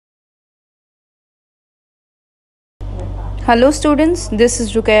Hello students, this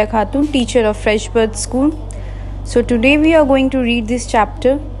is Rukaya Khatun, teacher of Fresh Birth School. So today we are going to read this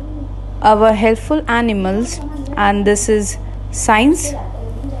chapter, Our Helpful Animals, and this is Science.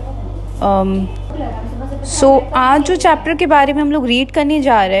 So आज जो chapter के बारे में हम लोग read करने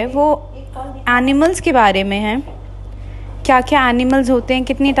जा रहे हैं वो एनिमल्स के बारे में है। क्या क्या एनिमल्स होते हैं,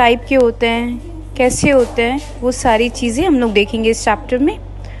 कितने टाइप के होते हैं, कैसे होते हैं, वो सारी चीज़ें हम लोग देखेंगे इस चैप्टर में।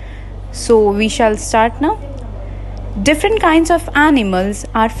 So we shall start now. Different kinds of animals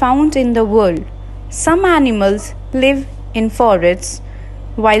are found in the world. Some animals live in forests,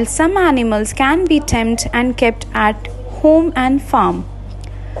 while some animals can be tamed and kept at home and farm.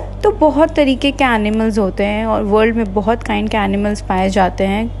 तो बहुत तरीके के animals होते हैं और world में बहुत kind के एनिमल्स पाए जाते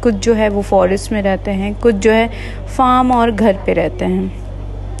हैं। कुछ जो है वो फॉरेस्ट में रहते हैं, कुछ जो है फार्म और घर पे रहते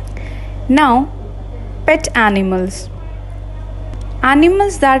हैं। Now pet animals.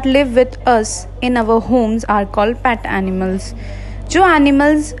 Animals that live with us in our homes are called pet animals. जो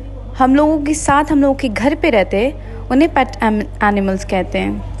एनिमल्स हम लोगों के साथ हम लोगों के घर पे रहते हैं उन्हें पेट एनिमल्स कहते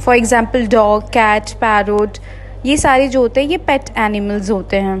हैं। For example dog, cat, parrot, ये सारे जो होते हैं ये पेट एनिमल्स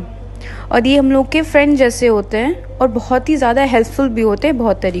होते हैं और ये हम लोग के फ्रेंड जैसे होते हैं और बहुत ही ज़्यादा हेल्पफुल भी होते हैं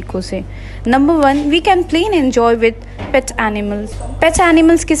बहुत तरीक़ों से। Number 1, we can play and enjoy with pet animals. Pet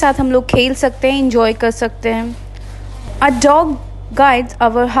animals के साथ हम लोग खेल सकते हैं, इंजॉय कर सकते हैं। A dog guides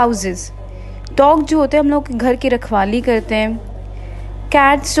our houses. Dog जो होते हैं हम लोग घर की रखवाली करते हैं।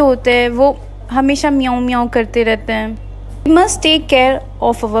 कैट्स जो होते हैं वो हमेशा म्याऊं म्याऊं करते रहते हैं. We must take care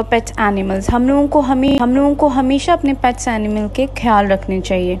of our pet animals. हम लोगों को हमेशा अपने पेट्स एनिमल के ख्याल रखने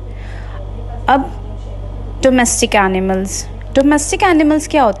चाहिए. अब डोमेस्टिक एनिमल्स. डोमेस्टिक एनिमल्स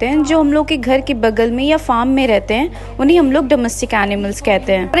क्या होते हैं? जो हम लोग के घर के बगल में या फार्म में रहते हैं उन्हें हम लोग डोमेस्टिक एनिमल्स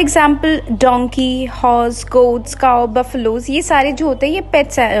कहते हैं. For example donkey, horse, goats, cow, buffaloes, ये सारे जो होते हैं ये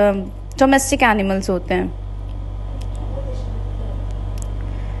पेट्स डोमेस्टिक एनिमल्स होते हैं.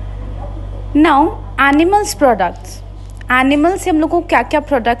 Now animals products. एनिमल से हम लोग को क्या क्या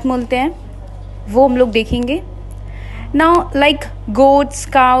प्रोडक्ट मिलते हैं वो हम लोग देखेंगे. Now like goats,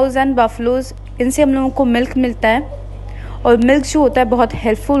 cause and buffaloes, इनसे हम लोगों को मिल्क मिलता है और मिल्क जो होता है बहुत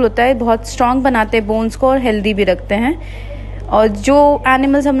हेल्पफुल होता है, बहुत स्ट्रॉन्ग बनाते हैं बोन्स को और हेल्दी भी रखते हैं. और जो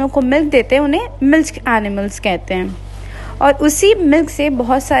एनिमल्स हम लोग को मिल्क देते हैं उन्हें मिल्क एनिमल्स कहते हैं. और उसी मिल्क से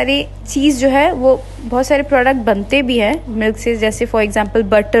बहुत सारी चीज़ जो है वो बहुत सारे प्रोडक्ट बनते भी हैं मिल्क से. जैसे फॉर एग्जांपल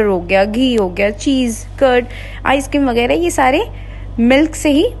बटर हो गया, घी हो गया, चीज़, कर्ड, आइसक्रीम वगैरह, ये सारे मिल्क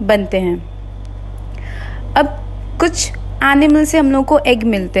से ही बनते हैं. अब कुछ एनिमल से हम लोग को एग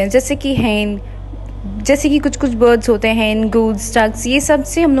मिलते हैं जैसे कि हैन, जैसे कि कुछ बर्ड्स होते हैं, हैन, गूड्स, डक्स, ये सब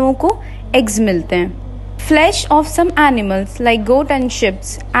से हम लोगों को एग्स मिलते हैं. Flash of some animals like goat and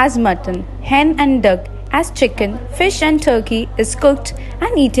ships as mutton, Hahn and duck as chicken, fish and Turkey is cooked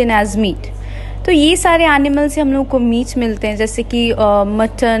and eaten as meet. तो ये सारे एनिमल से हम लोगों को मीट मिलते हैं जैसे कि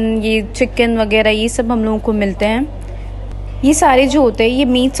मटन, ये चिकन वगैरह, ये सब हम लोगों को मिलते हैं. ये सारे जो होते हैं ये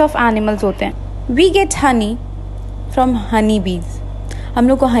मीट्स ऑफ एनिमल्स होते हैं. We get honey from Honey बीज. हम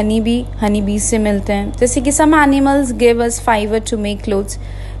लोग को हनी बीज से मिलते हैं. जैसे कि some animals give us fibre to make clothes.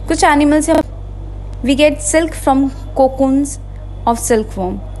 कुछ एनिमल्स से we get silk from cocoons of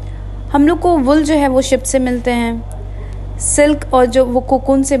silkworm. हम लोग को वुल जो है वो शिप से मिलते हैं, सिल्क और जो वो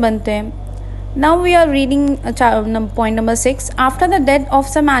कोकून से बनते हैं. Now we are reading point number 6. After the death of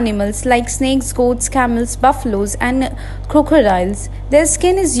some animals like snacks, goats, camels, buffaloes and crocodiles their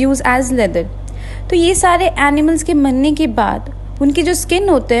skin is use as leather. तो ये सारे एनिमल्स के मरने के बाद उनकी जो स्किन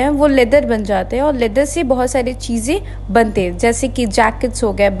होते हैं वो लेदर बन जाते हैं और लेदर से बहुत सारी चीज़ें बनते हैं जैसे कि जैकेट्स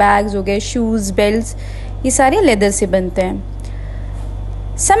हो गए, बैग्स हो गए, शूज़, बेल्ट्स, ये सारे लेदर से बनते हैं.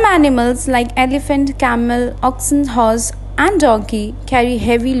 Some animals like elephant, camel, oxen, horse and doggy carry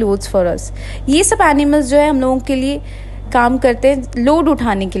heavy loads for us. ये सब एनिमल्स जो है हम लोगों के लिए काम करते हैं, लोड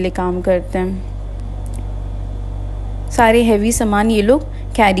उठाने के लिए काम करते हैं. सारे हैवी सामान ये लोग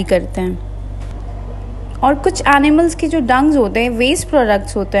कैरी करते हैं. और कुछ एनिमल्स के जो डंग्स होते हैं, वेस्ट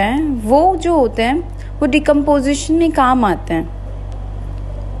प्रोडक्ट्स होते हैं, वो जो होते हैं वो डिकम्पोजिशन में काम आते हैं.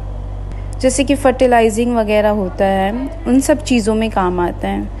 जैसे कि फर्टिलाइजिंग वगैरह होता है, उन सब चीज़ों में काम आते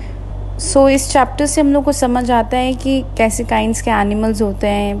हैं. सो इस चैप्टर से हम लोग को समझ आता है कि कैसे काइंड्स के एनिमल्स होते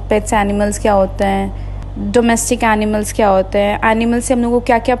हैं, पेट्स एनिमल्स क्या होते हैं, डोमेस्टिक एनिमल्स क्या होते हैं, एनिमल से हम लोग को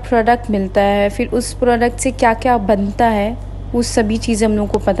क्या क्या प्रोडक्ट मिलता है, फिर उस प्रोडक्ट से क्या क्या बनता है, वो सभी चीज़ें हम लोग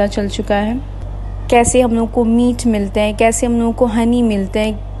को पता चल चुका है. कैसे हम लोग को मीट मिलते हैं, कैसे हम लोग को हनी मिलते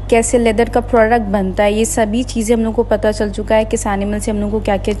हैं, कैसे लेदर का प्रोडक्ट बनता है, ये सभी चीज़ें हम लोग को पता चल चुका है. किस एनिमल से हम लोग को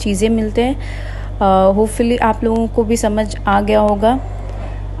क्या क्या चीज़ें मिलते हैं. होपफुली आप लोगों को भी समझ आ गया होगा.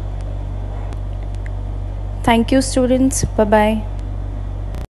 Thank you students, bye bye.